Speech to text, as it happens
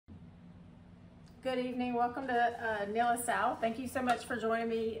Good evening. Welcome to Nilla South. Thank you so much for joining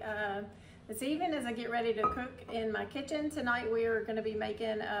me this evening as I get ready to cook in my kitchen. Tonight we are going to be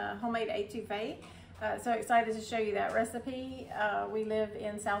making homemade Étouffee. So excited to show you that recipe. We live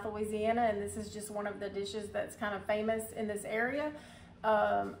in South Louisiana and this is just one of the dishes that's kind of famous in this area.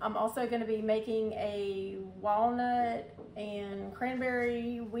 I'm also going to be making a walnut and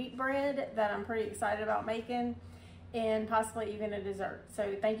cranberry wheat bread that I'm pretty excited about making, and possibly even a dessert.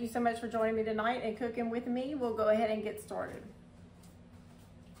 So thank you so much for joining me tonight and cooking with me. We'll go ahead and get started.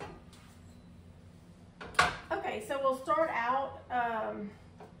 Okay, so we'll start out, I'm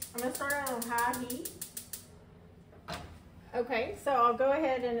gonna start out on high heat. Okay, so I'll go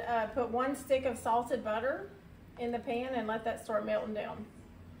ahead and put 1 stick of salted butter in the pan and let that start melting down.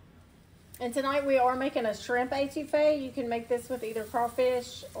 And tonight we are making a shrimp etouffee. You can make this with either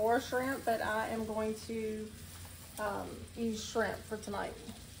crawfish or shrimp, but I am going to use shrimp for tonight.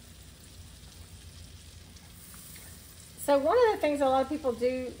 So one of the things a lot of people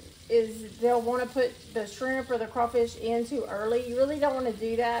do is they'll want to put the shrimp or the crawfish in too early. You really don't want to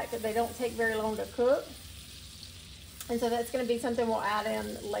do that because they don't take very long to cook. And so that's going to be something we'll add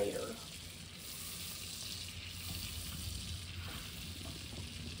in later.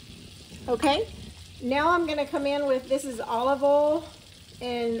 Okay, now I'm going to come in with, this is olive oil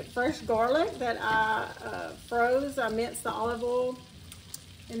and fresh garlic that I froze. I minced the olive oil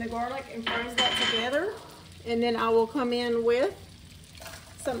and the garlic and froze that together. And then I will come in with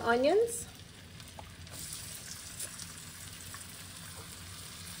some onions.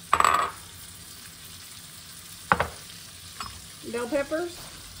 Bell peppers.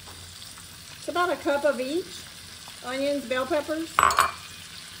 It's about a cup of each. Onions, bell peppers.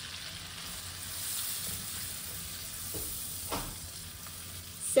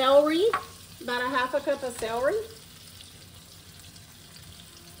 Celery, about a half a cup of celery.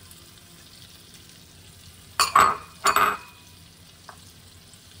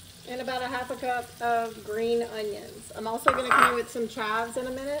 And about a half a cup of green onions. I'm also going to come in with some chives in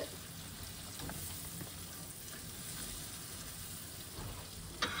a minute.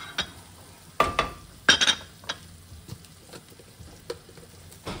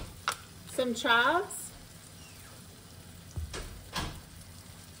 Some chives.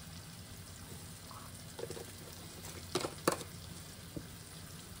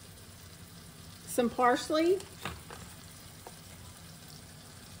 Some parsley.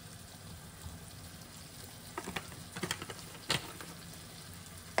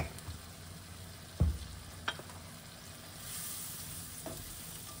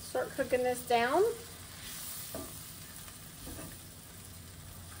 Start cooking this down.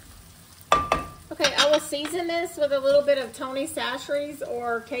 Okay, I will season this with a little bit of Tony Chachere's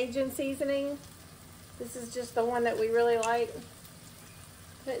or Cajun seasoning. This is just the one that we really like.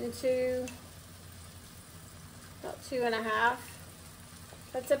 Putting about 2.5.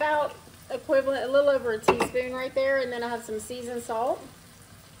 That's about equivalent, a little over a teaspoon right there. And then I have some seasoned salt.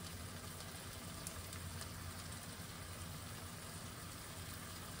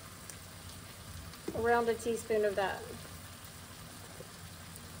 Around a teaspoon of that.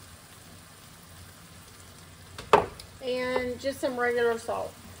 And just some regular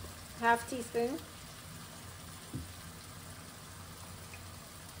salt, half teaspoon.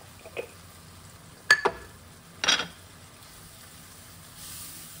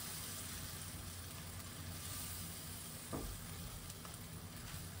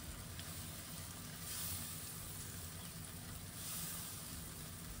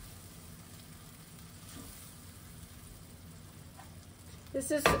 This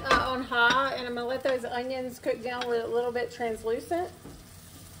is on high, and I'm going to let those onions cook down with a little bit translucent.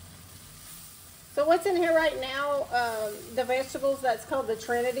 So what's in here right now, the vegetables, that's called the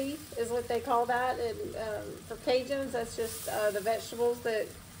Trinity, is what they call that. And for Cajuns, that's just the vegetables, the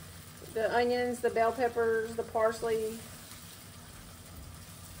onions, the bell peppers, the parsley,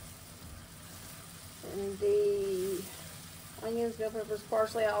 and the onions, bell peppers,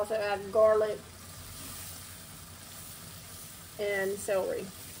 parsley. I also add garlic and celery.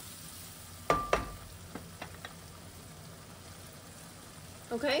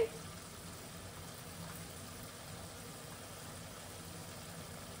 Okay.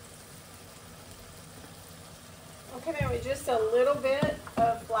 Okay, now with just a little bit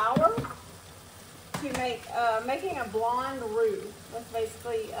of flour to make making a blonde roux. That's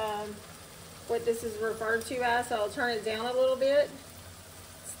basically what this is referred to as. So I'll turn it down a little bit.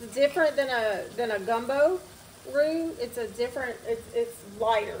 It's different than a gumbo roux. It's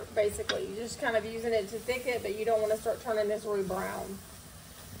lighter basically. You're just kind of using it to thicken it, but you don't want to start turning this roux brown.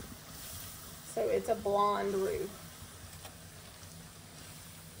 So it's a blonde roux.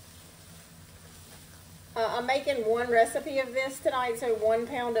 I'm making one recipe of this tonight, so 1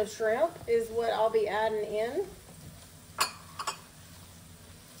 pound of shrimp is what I'll be adding in.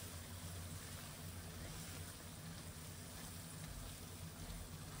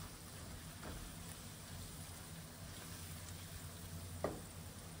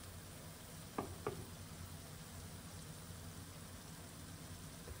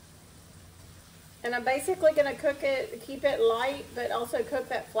 And I'm basically going to cook it, keep it light, but also cook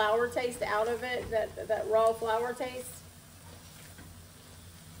that flour taste out of it, that raw flour taste,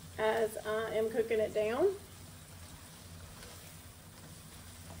 as I am cooking it down.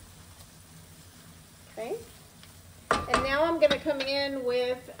 Okay. And now I'm going to come in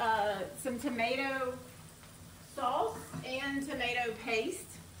with some tomato sauce and tomato paste.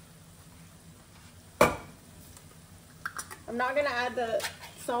 I'm not going to add the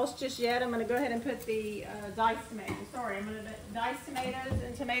sauce just yet. I'm going to go ahead and put the diced tomatoes. Sorry, I'm going to dice tomatoes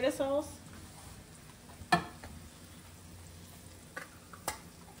and tomato sauce.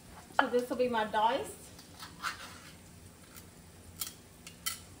 So this will be my diced.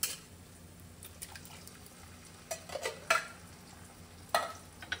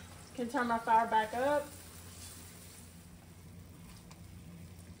 Can turn my fire back up.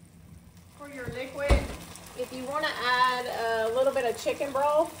 For your liquid, if you want to add a little bit of chicken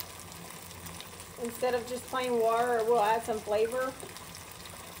broth instead of just plain water, it will add some flavor.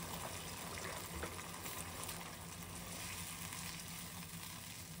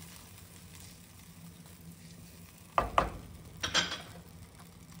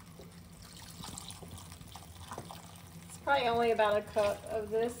 It's probably only about a cup of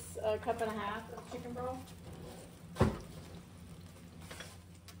this, a cup and a half of chicken broth.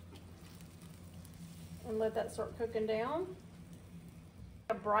 And let that start cooking down.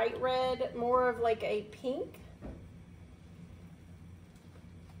 A bright red, more of like a pink.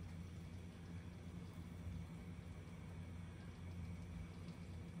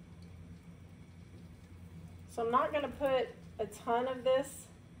 So I'm not going to put a ton of this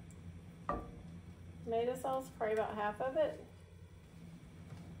tomato sauce, probably about half of it.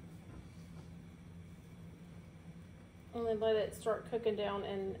 And then let it start cooking down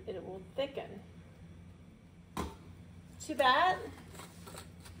and it will thicken. To that,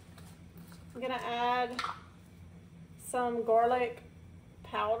 I'm going to add some garlic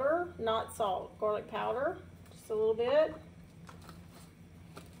powder, not salt, garlic powder, just a little bit.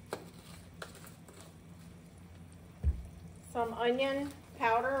 Some onion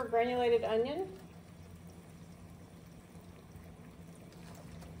powder, granulated onion.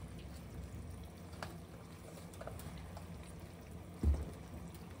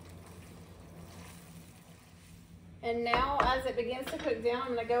 And now, as it begins to cook down,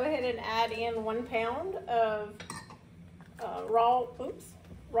 I'm going to go ahead and add in 1 pound of raw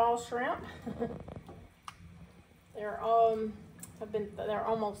shrimp. They're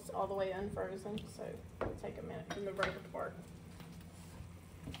almost all the way unfrozen, so it'll take a minute for them to break apart.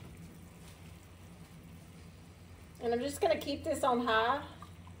 And I'm just going to keep this on high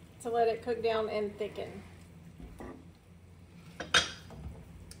to let it cook down and thicken.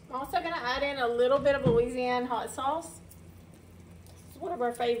 I'm also going to add in a little bit of Louisiana hot sauce. This is one of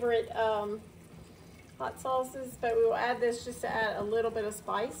our favorite hot sauces, but we will add this just to add a little bit of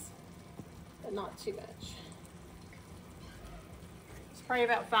spice, but not too much. It's probably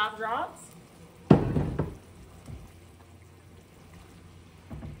about 5 drops.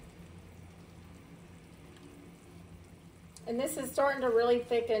 And this is starting to really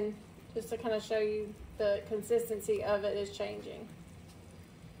thicken, just to kind of show you the consistency of it is changing.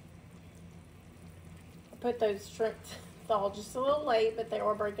 Put those shrimp thawed just a little late, but they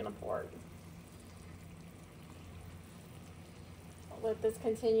are breaking apart. I'll let this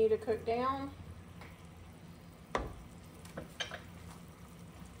continue to cook down. I'm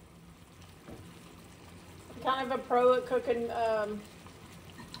kind of a pro at cooking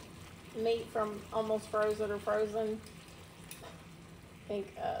meat from almost frozen or frozen. I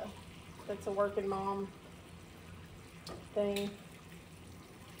think that's a working mom thing.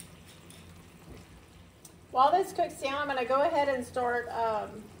 While this cooks down, I'm going to go ahead and start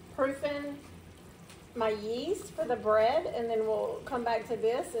proofing my yeast for the bread, and then we'll come back to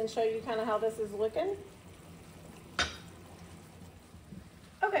this and show you kind of how this is looking.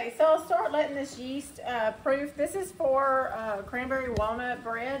 Okay, so I'll start letting this yeast proof. This is for cranberry walnut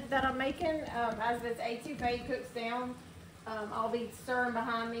bread that I'm making. As this étouffée cooks down, I'll be stirring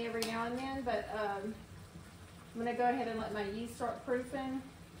behind me every now and then, but I'm going to go ahead and let my yeast start proofing.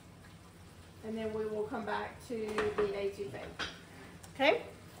 And then we will come back to the étouffée. Okay?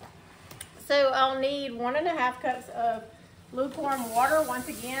 So I'll need 1.5 cups of lukewarm water. Once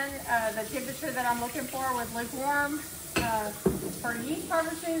again, the temperature that I'm looking for with lukewarm for yeast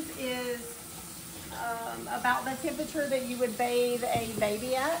purposes is about the temperature that you would bathe a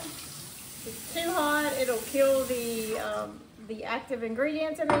baby at. If it's too hot, it'll kill the active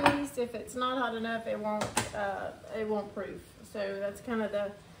ingredients in the yeast. If it's not hot enough, it won't proof. So that's kind of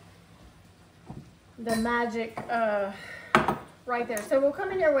the magic right there. So we'll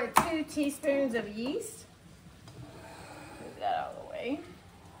come in here with 2 teaspoons of yeast. Move that out of the way.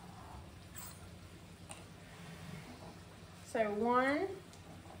 So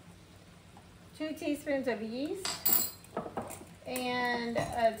 2 teaspoons of yeast and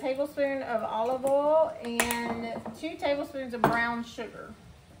a tablespoon of olive oil and 2 tablespoons of brown sugar.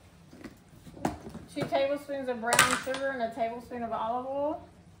 2 tablespoons of brown sugar and a tablespoon of olive oil.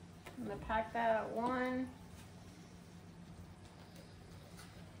 I'm going to pack that at 1.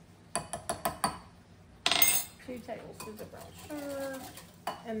 2 tablespoons of brown sugar,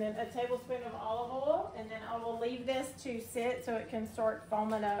 and then a tablespoon of olive oil, and then I will leave this to sit so it can start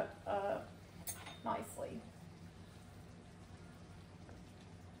foaming up nicely.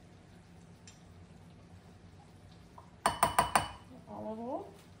 Olive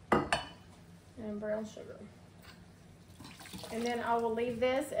oil and brown sugar. And then I will leave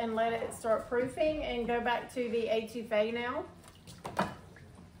this and let it start proofing and go back to the Étouffée now.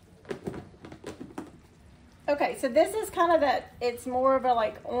 Okay, so this is kind of that, it's more of a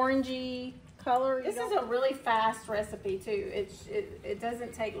like orangey color. This is a really fast recipe too. It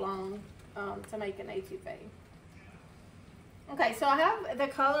doesn't take long to make an Étouffée. Okay, so I have, the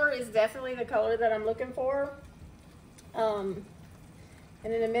color is definitely the color that I'm looking for. And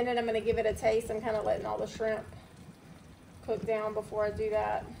in a minute I'm going to give it a taste. I'm kind of letting all the shrimp cook down before I do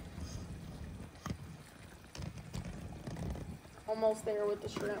that. Almost there with the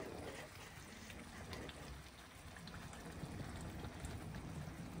shrimp.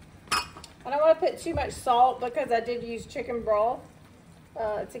 I don't want to put too much salt because I did use chicken broth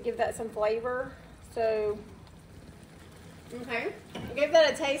to give that some flavor. So, okay, give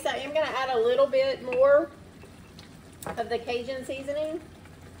that a taste. I am going to add a little bit more of the Cajun seasoning.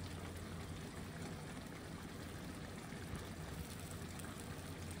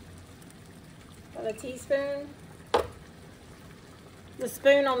 About a teaspoon. The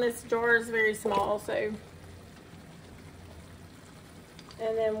spoon on this jar is very small, so.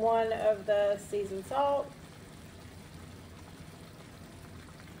 And then 1 of the seasoned salt.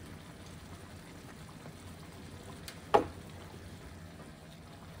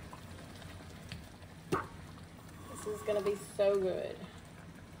 This is going to be so good.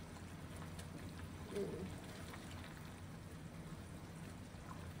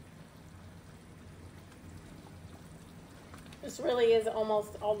 This really is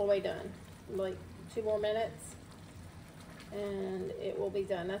almost all the way done. Like 2 more minutes. And it will be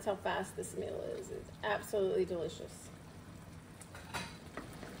done. That's how fast this meal is. It's absolutely delicious.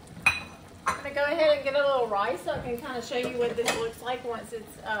 I'm going to go ahead and get a little rice so I can kind of show you what this looks like once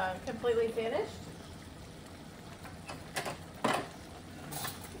it's completely finished.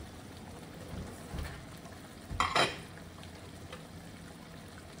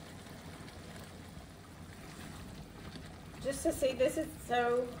 Just to see, this is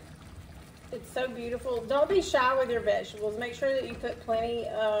so... It's so beautiful. Don't be shy with your vegetables. Make sure that you put plenty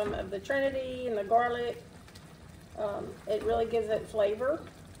of the Trinity and the garlic. It really gives it flavor.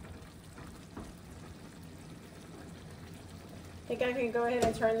 I think I can go ahead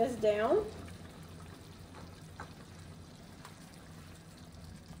and turn this down.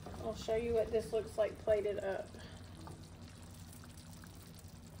 I'll show you what this looks like plated up.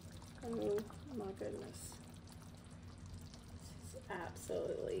 Oh my goodness. This is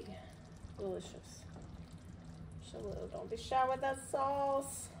absolutely delicious. Just a little, don't be shy with that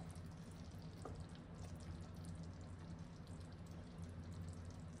sauce.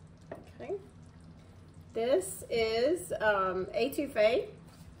 Okay. This is Étouffée.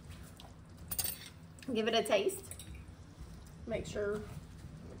 Give it a taste. Make sure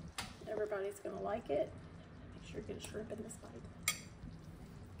everybody's gonna like it. Make sure you get a shrimp in this bite.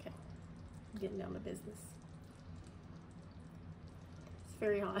 Okay, I'm getting down to business. It's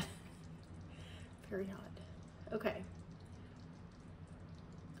very hot. Very hot. Okay.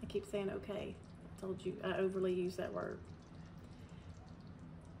 I keep saying okay. I told you I overly use that word.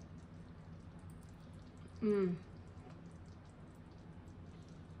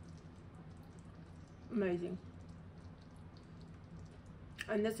 Amazing.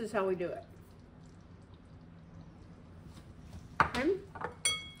 And this is how we do it. Okay.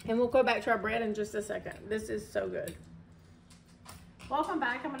 And we'll go back to our bread in just a second. This is so good. Welcome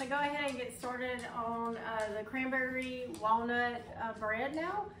back. I'm going to go ahead and get started on the cranberry walnut bread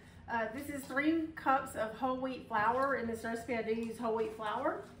now. This is 3 cups of whole wheat flour. In this recipe I do use whole wheat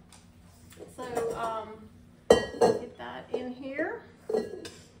flour. So get that in here. Okay.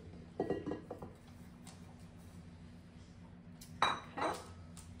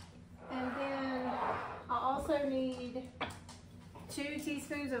 And then I also need 2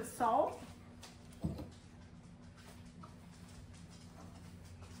 teaspoons of salt.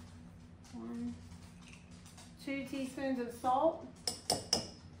 2 teaspoons of salt.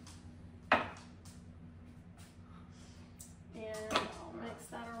 And I'll mix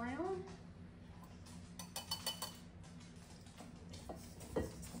that around.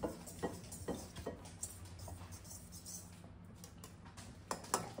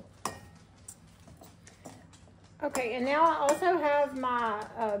 Okay, and now I also have my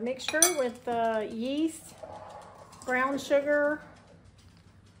mixture with the yeast, brown sugar,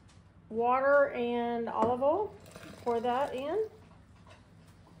 water, and olive oil. Pour that in.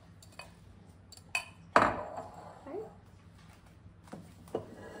 Okay.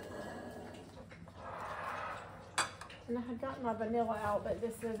 And I had gotten my vanilla out, but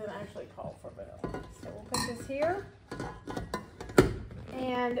this doesn't actually call for vanilla. So we'll put this here.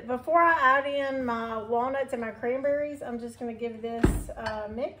 And before I add in my walnuts and my cranberries, I'm just going to give this a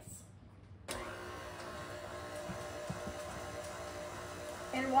mix.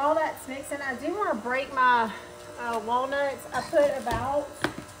 And while that's mixing, I do want to break my walnuts. I put about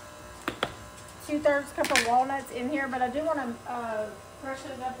 2/3 cup of walnuts in here, but I do want to crush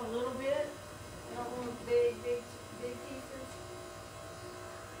it up a little bit. I don't want big pieces.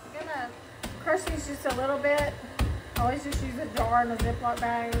 I'm going to crush these just a little bit. I always just use a jar and a Ziploc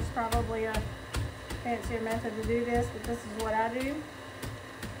bag. There's probably a fancier method to do this, but this is what I do.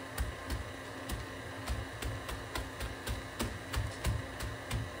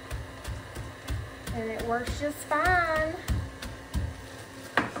 And it works just fine.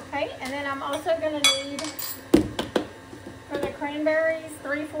 Okay, and then I'm also gonna need, for the cranberries,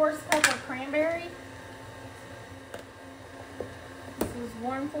 3/4 cup of cranberry. This is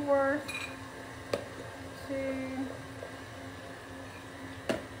 1/4, 2.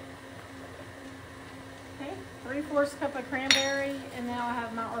 Okay, 3/4 cup of cranberry, and now I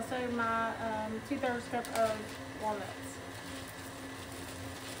have also my 2/3 cup of walnuts.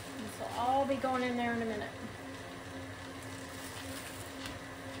 So I'll be going in there in a minute.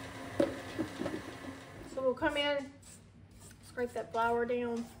 So we'll come in, scrape that flour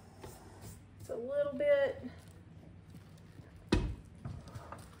down just a little bit.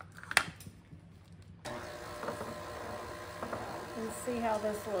 And see how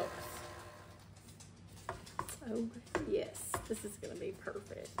this looks. Oh yes, this is going to be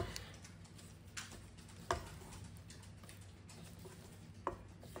perfect.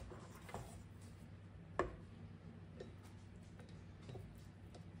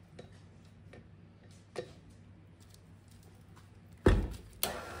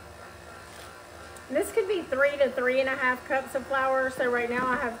 This could be 3 to 3.5 cups of flour. So right now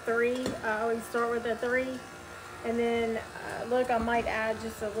I have 3. I always start with a 3. And then look, I might add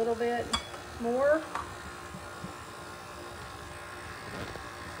just a little bit more.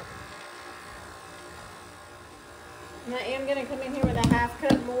 And I am going to come in here with a 1/2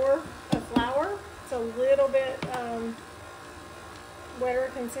 cup more of flour. It's a little bit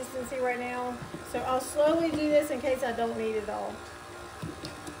wetter consistency right now. So I'll slowly do this in case I don't need it all.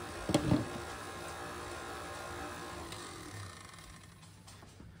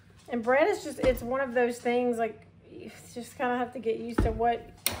 And bread is just, it's one of those things, like, you just kind of have to get used to what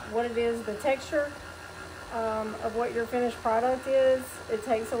it is, the texture of what your finished product is. It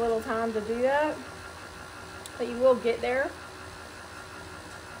takes a little time to do that, but you will get there.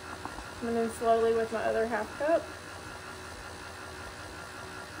 And then slowly with my other 1/2 cup.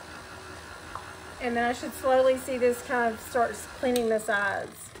 And then I should slowly see this kind of start cleaning the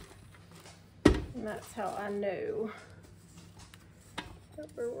sides. And that's how I know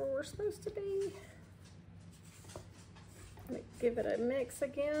where we're supposed to be. Let me give it a mix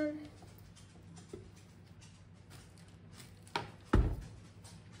again.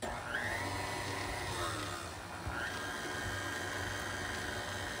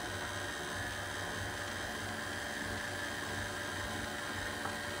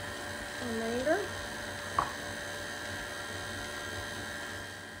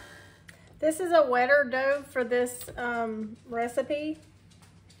 This is a wetter dough for this recipe.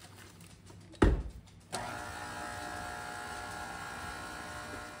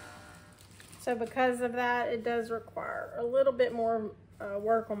 So because of that, it does require a little bit more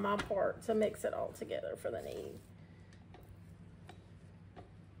work on my part to mix it all together for the knead.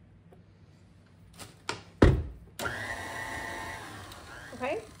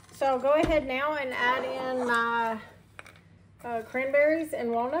 So I'll go ahead now and add in my cranberries and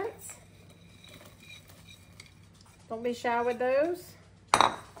walnuts. Don't be shy with those.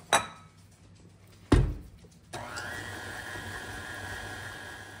 And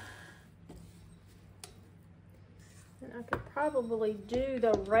I could probably do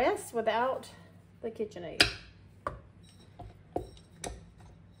the rest without the KitchenAid.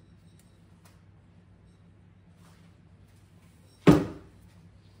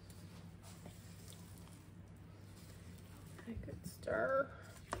 Stir.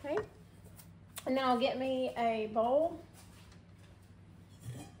 Okay, and then I'll get me a bowl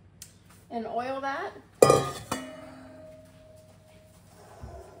and oil that. Just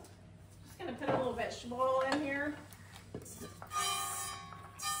gonna put a little vegetable oil in here.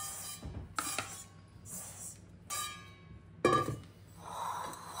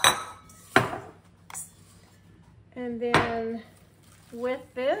 And then with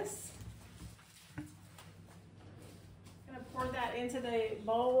this, pour that into the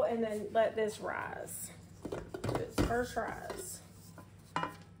bowl and then let this rise. Its first rise.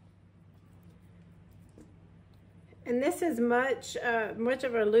 And this is much of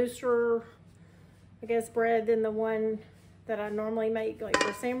a looser, I guess, bread than the one that I normally make, like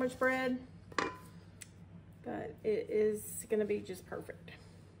for sandwich bread. But it is gonna be just perfect.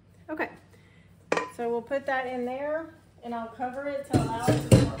 Okay, so we'll put that in there and I'll cover it to allow it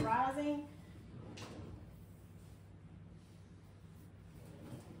to start rising.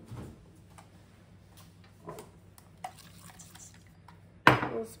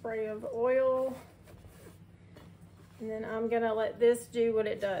 Spray of oil, and then I'm gonna let this do what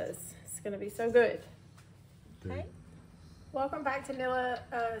it does. It's gonna be so good. Okay, welcome back to Nilla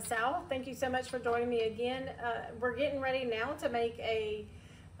South. Thank you so much for joining me again. We're getting ready now to make a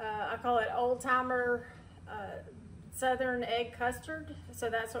I call it old-timer southern egg custard. So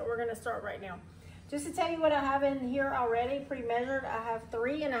that's what we're gonna start right now. Just to tell you what I have in here already, pre-measured, I have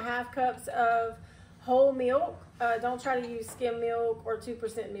 3.5 cups of whole milk. Don't try to use skim milk or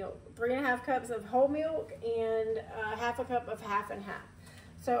 2% milk. 3.5 cups of whole milk and 1/2 cup of half and half.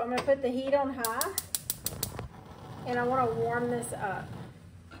 So I'm gonna put the heat on high and I wanna warm this up.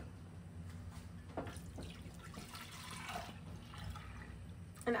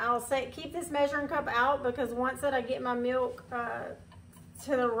 And I'll say, keep this measuring cup out because once that I get my milk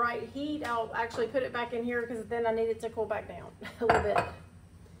to the right heat, I'll actually put it back in here because then I need it to cool back down a little bit.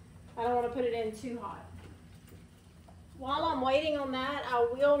 I don't want to put it in too hot. While I'm waiting on that, I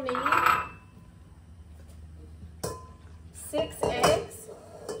will need 6 eggs.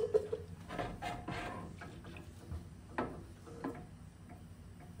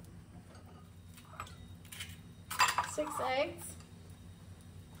 6 eggs.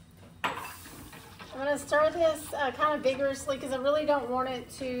 I'm going to stir this kind of vigorously because I really don't want it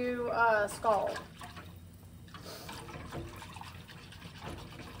to scald.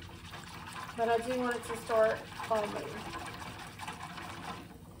 But I do want it to start foaming.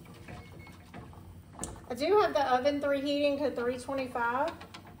 I do have the oven preheating to 325.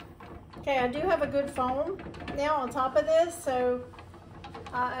 Okay, I do have a good foam now on top of this, so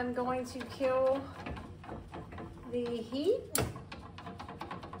I am going to kill the heat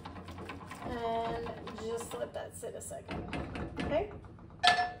and just let that sit a second. Okay.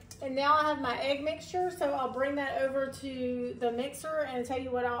 And now I have my egg mixture, so I'll bring that over to the mixer and tell you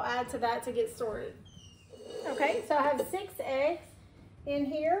what I'll add to that to get started. Okay, so I have 6 eggs in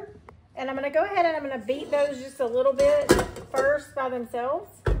here, and I'm gonna go ahead and I'm gonna beat those just a little bit first by themselves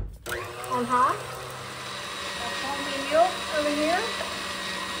on high. I'll pour the milk over here.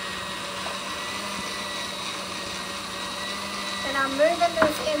 And I'm moving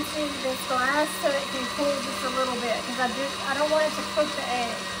this into this glass so it can cool just a little bit because I don't want it to cook the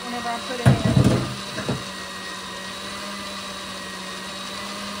egg whenever I put it in.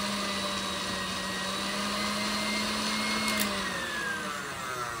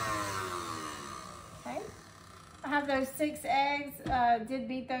 Okay, I have those 6 eggs, did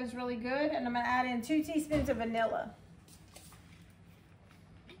beat those really good, and I'm gonna add in 2 teaspoons of vanilla.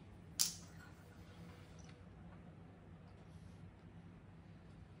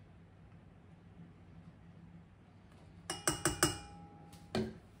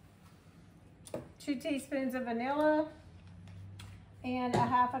 Two teaspoons of vanilla and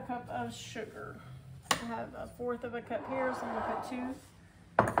 1/2 cup of sugar. I have 1/4 of a cup here, so I'm gonna put 2.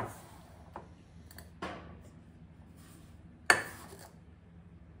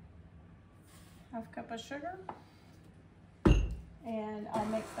 1/2 cup of sugar, and I'll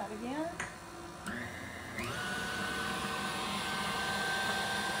mix that again.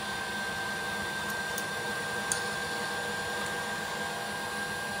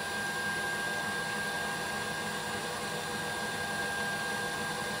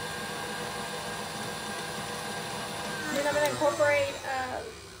 going to incorporate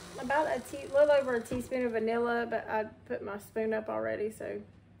about a little over a teaspoon of vanilla, but I put my spoon up already, so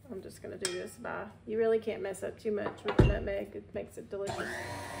I'm just going to do this by, you really can't mess up too much with the nutmeg. It makes it delicious.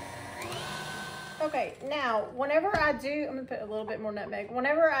 Okay, now, whenever I do, I'm going to put a little bit more nutmeg.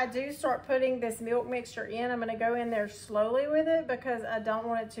 Whenever I do start putting this milk mixture in, I'm going to go in there slowly with it because I don't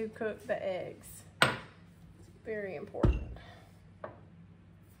want it to cook the eggs. It's very important.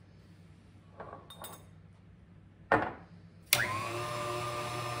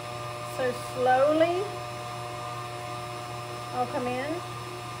 So slowly, I'll come in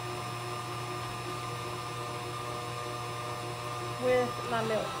with my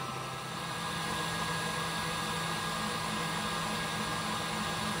milk.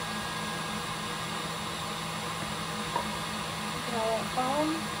 I want foam.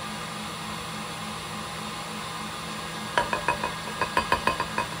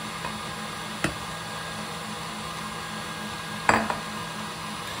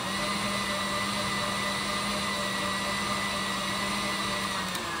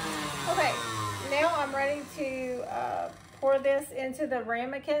 Okay, now I'm ready to pour this into the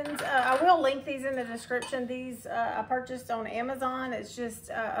ramekins. I will link these in the description. These I purchased on Amazon. It's just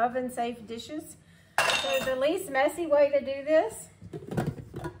oven safe dishes. So the least messy way to do this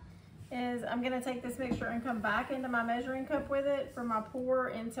is I'm going to take this mixture and come back into my measuring cup with it for my pour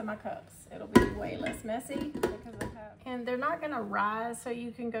into my cups. It'll be way less messy because I have, and they're not going to rise, so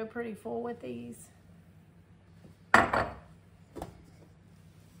you can go pretty full with these. I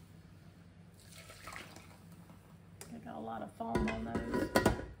got a lot of foam on those.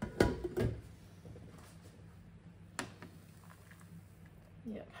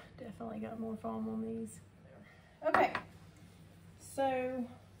 Yep, definitely got more foam on these. Okay, so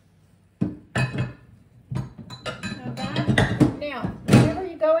now, whenever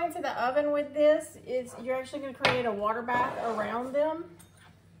you go into the oven with this, you're actually going to create a water bath around them.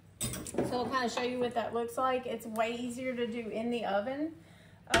 So I'll kind of show you what that looks like. It's way easier to do in the oven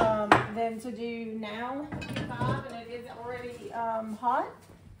than to do now, and it is already hot.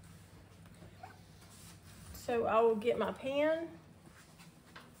 So I will get my pan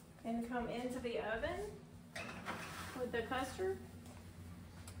and come into the oven with the custard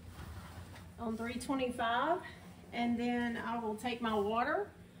on 325, and then I will take my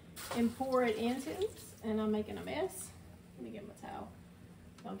water and pour it into, and I'm making a mess. Let me get my towel.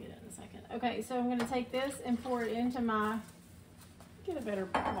 I'll get it in a second. Okay, so I'm going to take this and pour it into my, get a better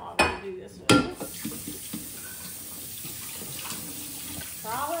bottle to do this with.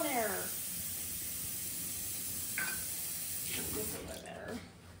 Trial and error. Just a little better.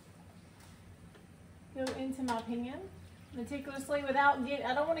 Go into my pan meticulously without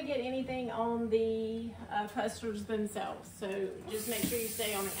I don't want to get anything on the custards themselves. So just make sure you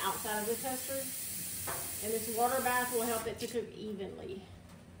stay on the outside of the custard. And this water bath will help it to cook evenly.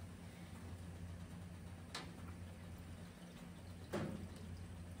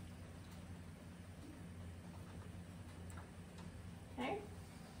 Okay,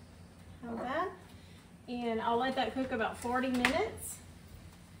 how's that? And I'll let that cook about 40 minutes.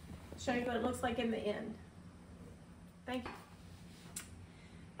 Show you what it looks like in the end. Thank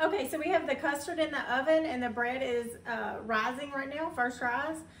you. Okay, so we have the custard in the oven and the bread is rising right now, first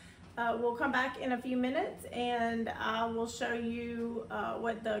rise. We'll come back in a few minutes and I will show you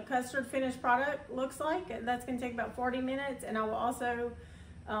what the custard finished product looks like. That's going to take about 40 minutes, and I will also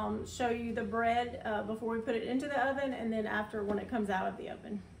show you the bread before we put it into the oven and then after when it comes out of the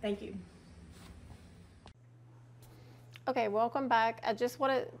oven. Thank you. Okay, welcome back. I just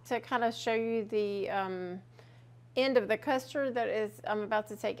wanted to kind of show you the end of the custard that I'm about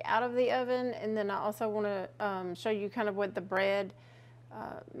to take out of the oven, and then I also want to show you kind of what the bread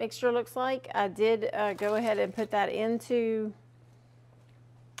mixture looks like. I did go ahead and put that into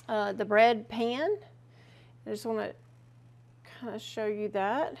the bread pan. I just want to kind of show you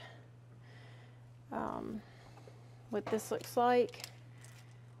that, what this looks like.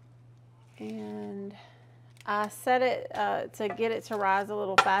 And I set it to get it to rise a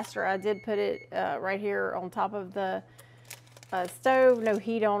little faster. I did put it right here on top of the stove, no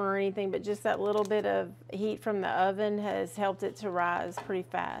heat on or anything, but just that little bit of heat from the oven has helped it to rise pretty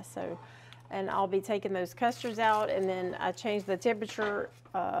fast. So, and I'll be taking those custards out, and then I changed the temperature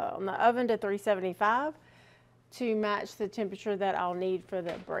on the oven to 375 to match the temperature that I'll need for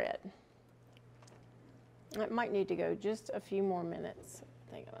the bread. It might need to go just a few more minutes.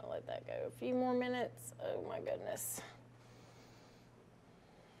 I think I'm gonna let that go a few more minutes. Oh my goodness.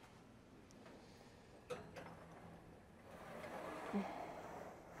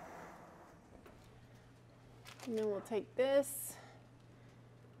 And then we'll take this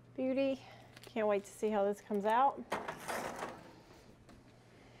beauty. Can't wait to see how this comes out.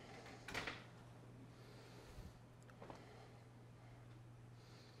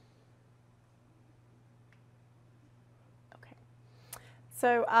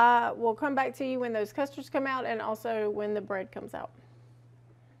 So I will come back to you when those custards come out and also when the bread comes out.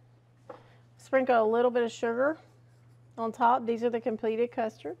 Sprinkle a little bit of sugar on top. These are the completed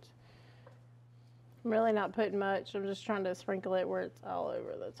custards. I'm really not putting much. I'm just trying to sprinkle it where it's all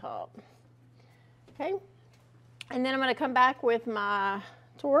over the top. Okay. And then I'm going to come back with my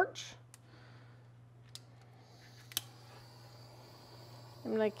torch.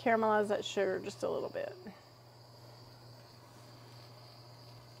 I'm going to caramelize that sugar just a little bit.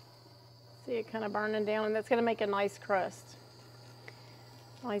 See it kind of burning down, and that's going to make a nice crust.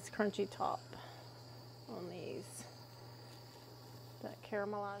 Nice crunchy top on these. That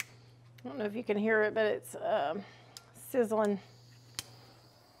caramelized. I don't know if you can hear it, but it's sizzling.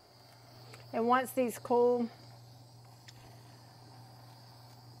 And once these cool,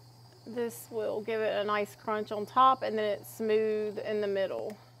 this will give it a nice crunch on top, and then it's smooth in the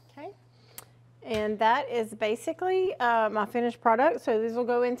middle. Okay. And that is basically my finished product. So these will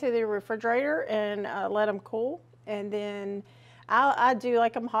go into the refrigerator and let them cool. And then I do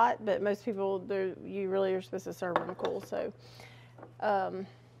like them hot, but most people, you really are supposed to serve them cool. So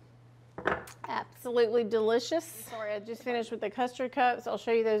absolutely delicious. Sorry, I just finished with the custard cups. I'll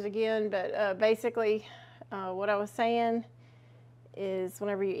show you those again. But basically what I was saying is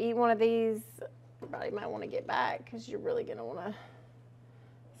whenever you eat one of these, you probably might want to get back because you're really going to want to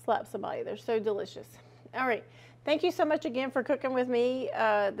slap somebody. They're so delicious. All right. Thank you so much again for cooking with me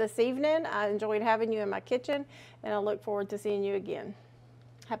this evening. I enjoyed having you in my kitchen, and I look forward to seeing you again.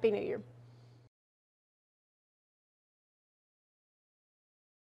 Happy New Year.